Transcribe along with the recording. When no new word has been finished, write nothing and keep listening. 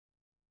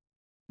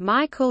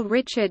Michael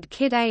Richard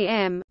Kidd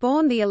AM,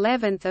 born the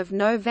 11th of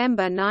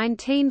November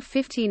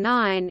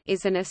 1959,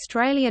 is an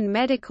Australian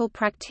medical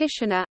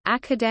practitioner,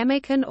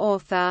 academic and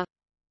author.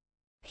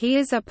 He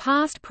is a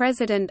past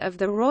president of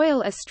the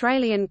Royal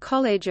Australian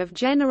College of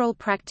General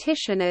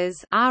Practitioners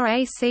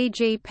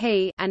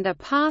 (RACGP) and a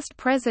past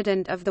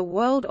president of the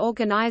World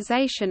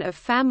Organisation of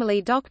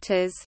Family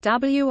Doctors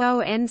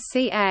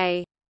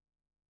 (WONCA).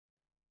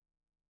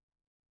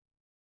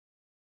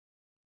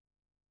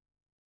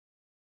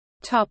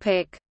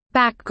 Topic: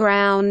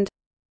 Background.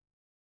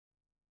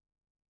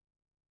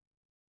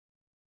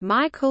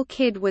 Michael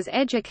Kidd was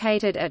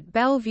educated at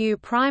Bellevue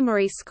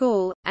Primary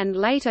School, and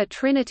later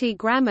Trinity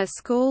Grammar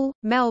School,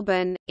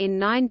 Melbourne. In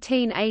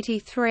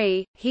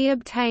 1983, he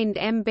obtained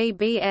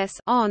MBBS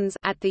Hons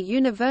at the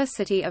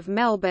University of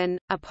Melbourne,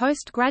 a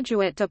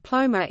postgraduate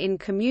diploma in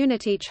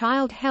Community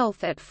Child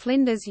Health at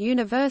Flinders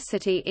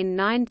University in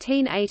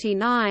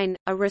 1989,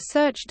 a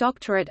research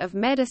doctorate of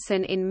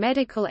medicine in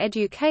medical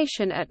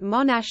education at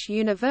Monash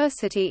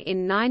University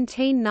in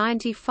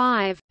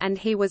 1995, and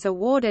he was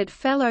awarded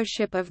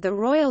Fellowship of the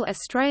Royal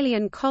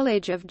Australian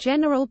College of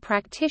General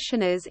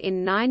Practitioners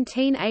in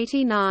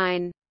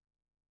 1989.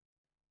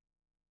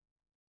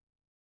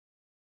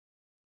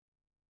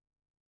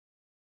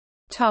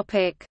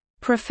 Topic: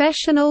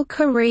 Professional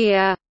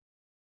career.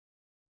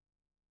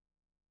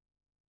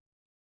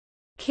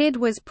 Kidd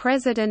was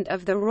president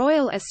of the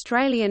Royal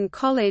Australian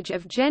College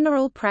of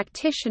General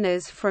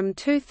Practitioners from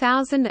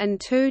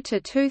 2002 to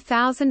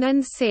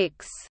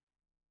 2006.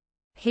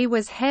 He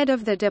was head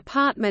of the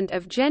Department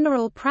of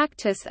General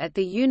Practice at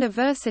the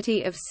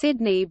University of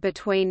Sydney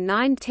between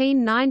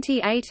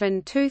 1998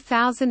 and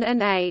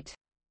 2008.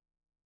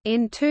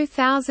 In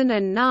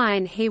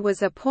 2009 he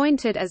was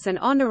appointed as an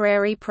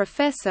honorary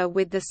professor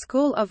with the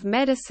School of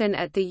Medicine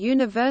at the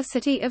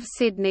University of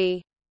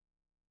Sydney.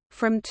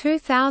 From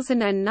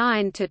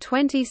 2009 to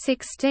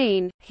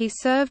 2016, he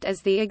served as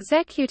the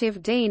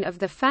Executive Dean of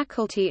the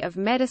Faculty of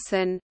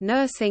Medicine,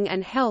 Nursing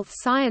and Health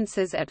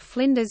Sciences at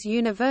Flinders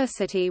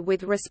University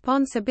with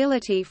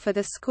responsibility for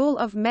the School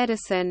of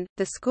Medicine,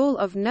 the School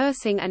of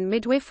Nursing and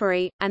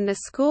Midwifery, and the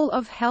School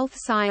of Health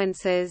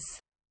Sciences.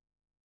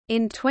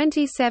 In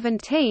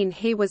 2017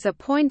 he was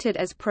appointed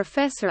as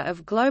Professor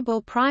of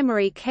Global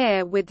Primary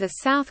Care with the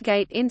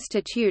Southgate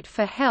Institute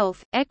for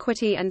Health,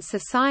 Equity and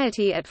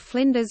Society at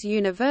Flinders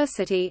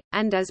University,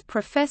 and as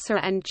Professor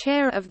and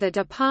Chair of the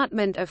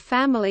Department of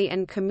Family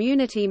and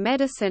Community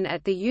Medicine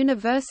at the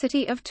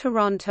University of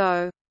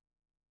Toronto.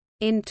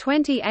 In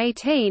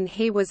 2018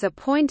 he was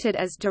appointed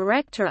as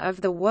Director of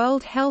the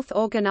World Health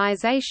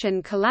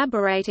Organization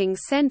Collaborating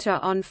Centre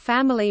on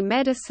Family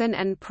Medicine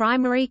and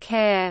Primary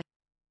Care.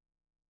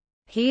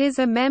 He is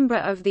a member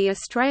of the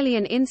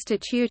Australian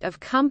Institute of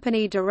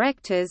Company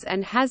Directors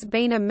and has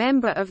been a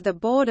member of the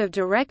Board of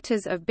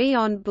Directors of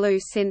Beyond Blue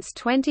since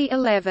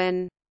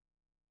 2011.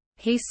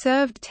 He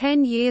served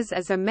 10 years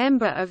as a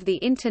member of the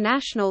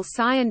International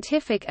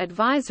Scientific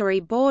Advisory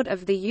Board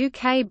of the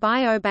UK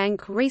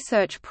Biobank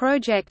Research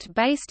Project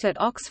based at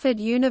Oxford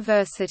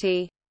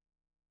University.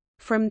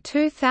 From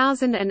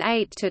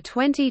 2008 to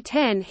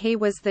 2010 he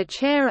was the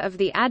chair of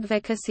the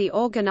advocacy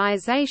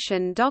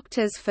organisation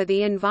Doctors for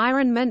the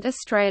Environment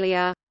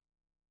Australia.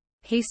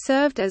 He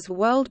served as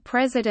World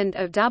President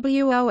of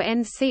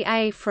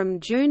WONCA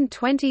from June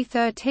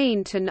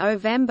 2013 to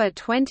November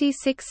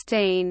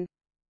 2016.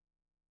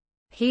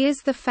 He is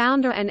the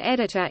founder and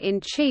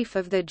editor-in-chief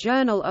of the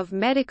Journal of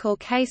Medical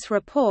Case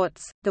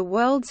Reports, the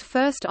world's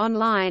first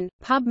online,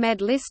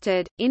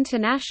 PubMed-listed,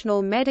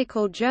 international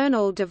medical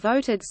journal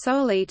devoted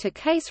solely to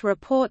case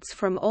reports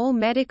from all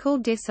medical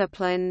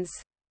disciplines.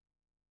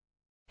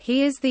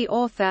 He is the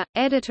author,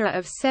 editor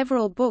of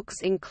several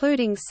books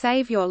including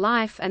Save Your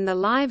Life and the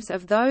Lives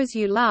of Those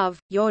You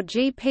Love, Your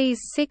GP's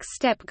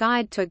 6-Step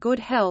Guide to Good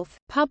Health,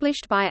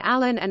 published by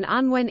Allen &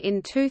 Unwin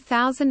in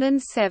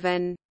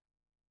 2007.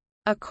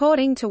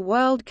 According to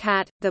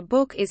WorldCat, the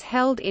book is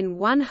held in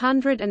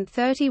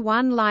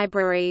 131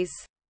 libraries.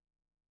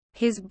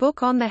 His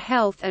book on the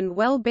health and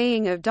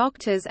well-being of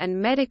doctors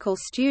and medical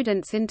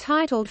students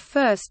entitled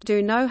First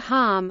Do No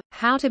Harm,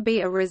 How to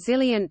Be a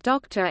Resilient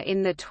Doctor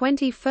in the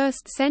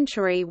 21st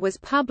Century was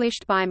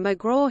published by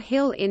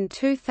McGraw-Hill in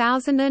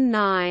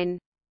 2009.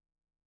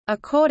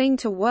 According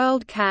to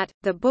WorldCat,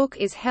 the book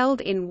is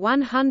held in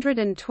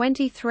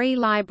 123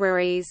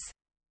 libraries.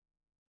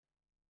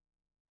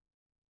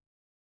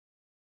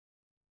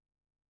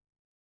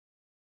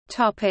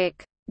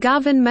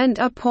 Government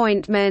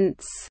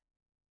appointments.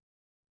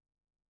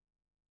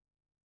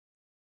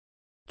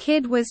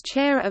 Kidd was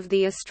chair of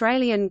the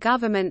Australian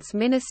Government's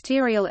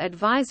Ministerial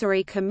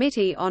Advisory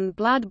Committee on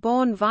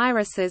Blood-borne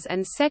Viruses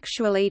and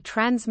Sexually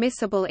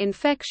Transmissible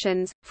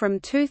Infections, from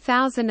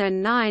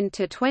 2009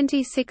 to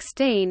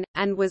 2016,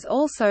 and was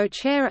also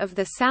chair of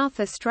the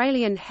South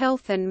Australian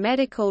Health and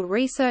Medical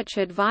Research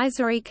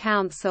Advisory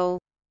Council.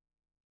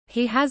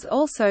 He has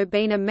also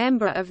been a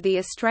member of the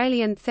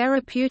Australian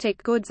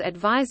Therapeutic Goods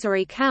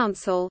Advisory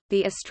Council,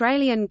 the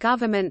Australian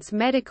Government's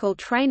Medical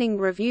Training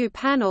Review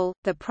Panel,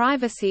 the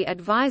Privacy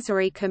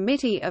Advisory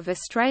Committee of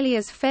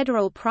Australia's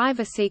Federal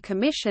Privacy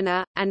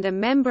Commissioner, and a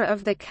member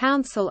of the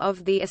Council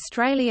of the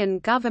Australian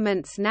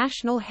Government's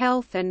National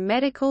Health and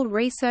Medical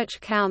Research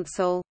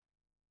Council.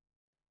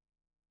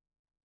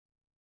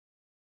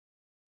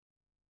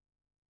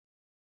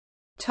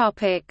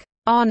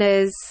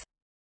 Honours.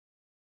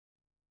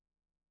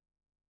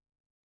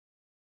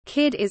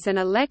 Kidd is an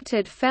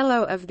elected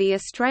Fellow of the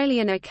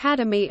Australian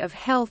Academy of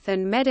Health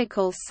and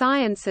Medical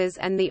Sciences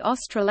and the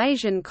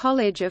Australasian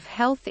College of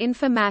Health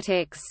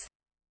Informatics.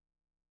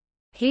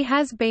 He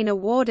has been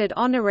awarded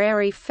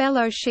honorary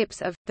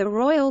fellowships of, the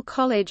Royal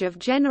College of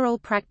General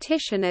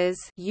Practitioners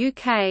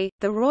UK,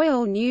 the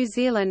Royal New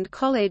Zealand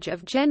College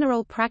of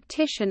General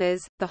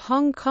Practitioners, the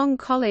Hong Kong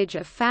College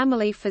of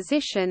Family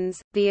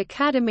Physicians, the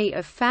Academy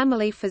of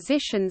Family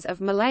Physicians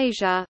of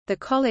Malaysia, the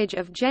College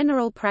of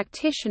General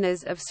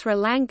Practitioners of Sri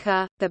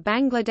Lanka, the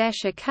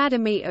Bangladesh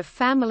Academy of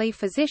Family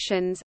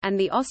Physicians, and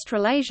the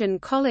Australasian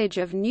College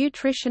of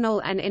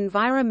Nutritional and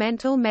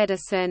Environmental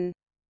Medicine.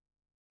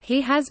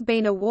 He has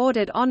been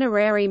awarded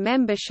honorary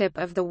membership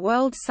of the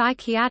World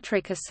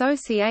Psychiatric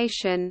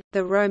Association,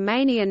 the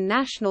Romanian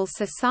National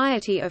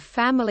Society of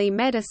Family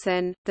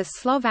Medicine, the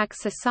Slovak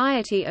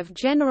Society of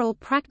General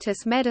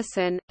Practice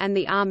Medicine, and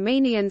the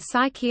Armenian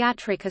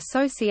Psychiatric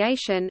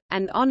Association,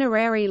 and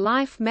honorary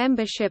life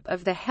membership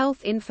of the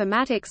Health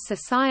Informatics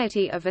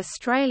Society of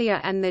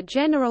Australia and the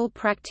General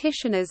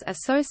Practitioners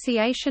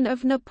Association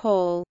of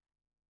Nepal.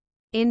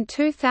 In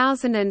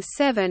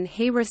 2007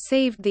 he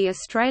received the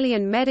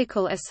Australian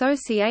Medical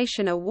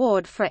Association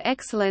Award for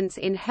Excellence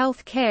in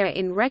Health Care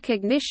in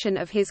recognition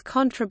of his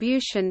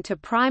contribution to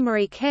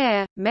primary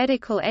care,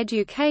 medical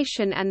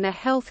education and the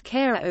health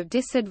care of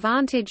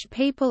disadvantaged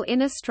people in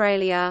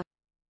Australia.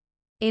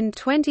 In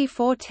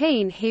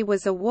 2014 he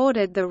was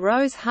awarded the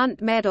Rose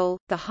Hunt Medal,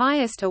 the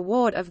highest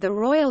award of the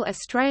Royal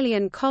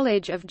Australian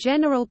College of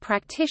General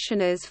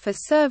Practitioners for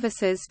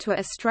services to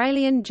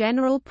Australian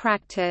general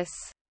practice.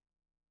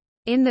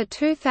 In the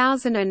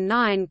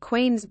 2009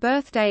 Queen's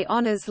Birthday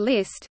Honours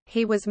list,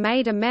 he was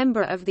made a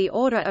member of the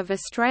Order of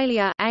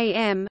Australia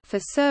 (AM)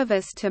 for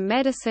service to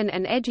medicine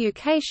and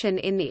education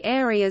in the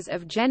areas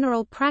of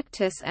general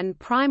practice and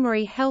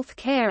primary health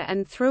care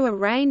and through a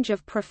range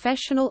of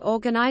professional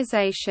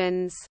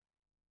organisations.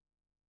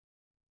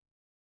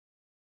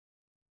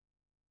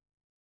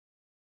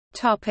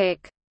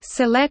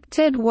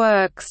 Selected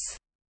works.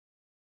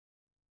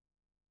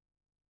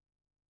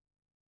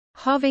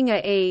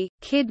 Hovinger E.,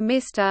 Kidd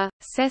Mr.,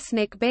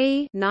 Cessnick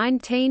B.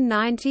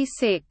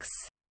 1996.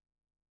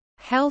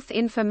 Health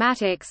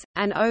Informatics,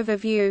 An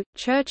Overview,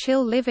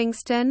 Churchill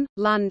Livingston,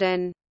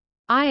 London.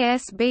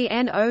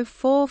 ISBN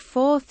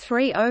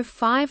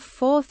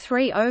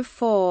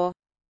 0443054304.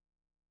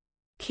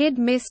 Kidd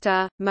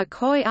Mr.,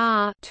 McCoy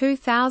R.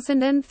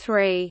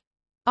 2003.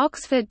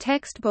 Oxford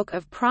Textbook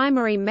of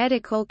Primary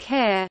Medical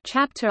Care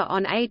chapter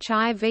on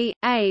HIV,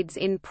 AIDS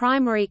in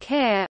Primary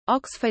Care,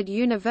 Oxford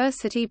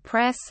University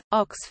Press,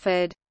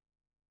 Oxford.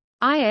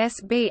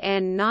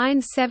 ISBN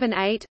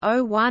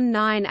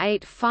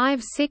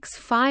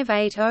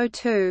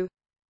 978-0198565802.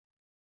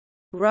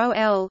 Rowe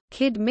L.,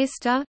 Kidd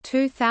Mr.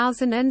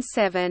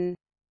 2007.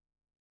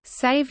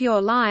 Save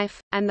Your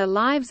Life, and the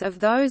Lives of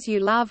Those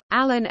You Love,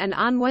 Allen and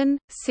Unwin,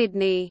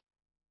 Sydney.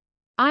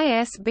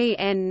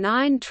 ISBN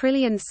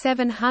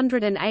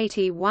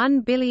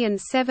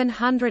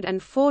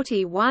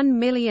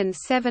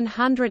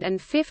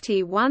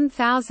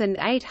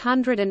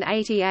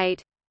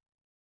 9781741751888.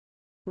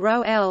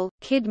 Rowe L.,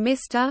 Kidd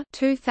Mr.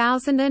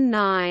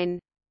 2009.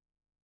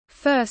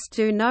 First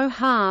Do No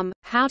Harm,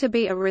 How to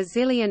Be a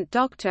Resilient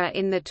Doctor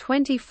in the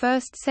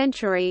 21st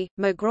Century,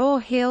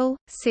 McGraw-Hill,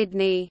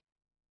 Sydney.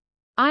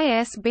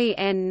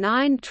 ISBN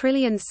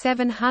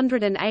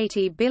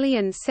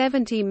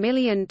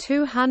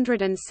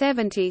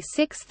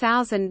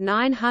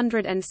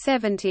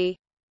 9780070276970.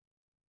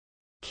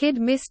 Kidd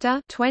Mr.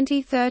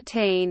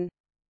 2013.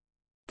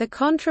 The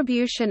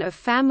Contribution of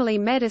Family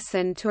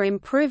Medicine to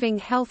Improving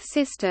Health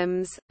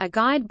Systems, a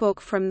Guidebook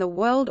from the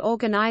World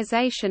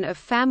Organization of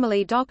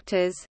Family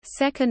Doctors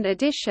 2nd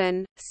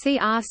edition,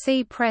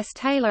 CRC Press.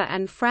 Taylor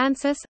and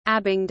Francis,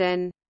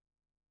 Abingdon.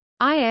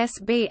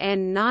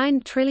 ISBN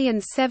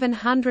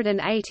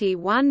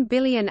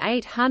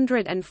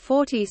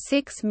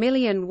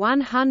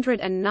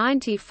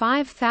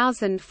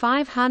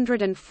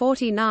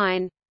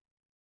 9781846195549.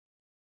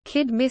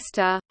 Kidd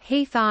Mr.,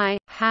 Heath I.,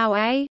 Howe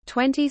A.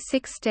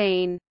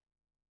 2016.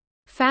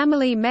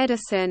 Family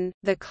Medicine,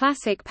 The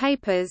Classic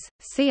Papers,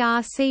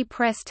 CRC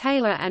Press.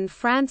 Taylor and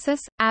Francis,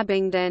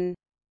 Abingdon.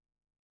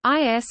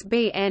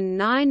 ISBN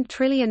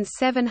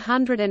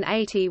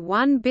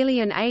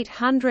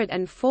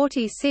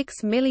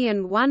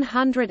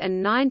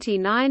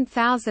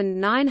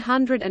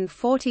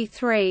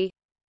 9781846199943.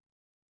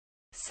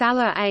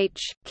 Saller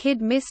H., Kidd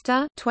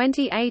Mr.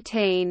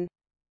 2018.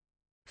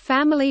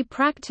 Family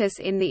practice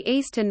in the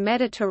Eastern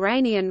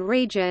Mediterranean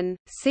region,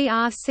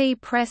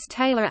 CRC Press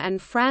Taylor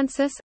and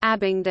Francis,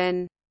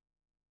 Abingdon.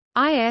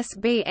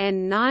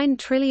 ISBN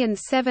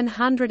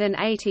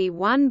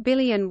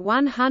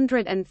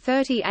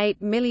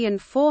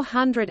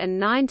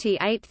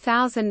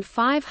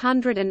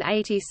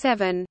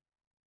 9781138498587.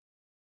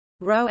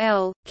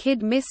 Roel, Kid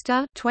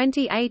Mr.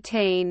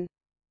 2018.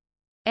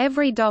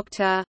 Every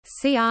Doctor,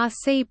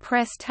 CRC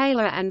Press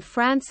Taylor and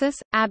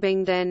Francis,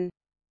 Abingdon.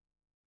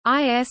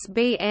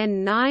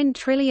 ISBN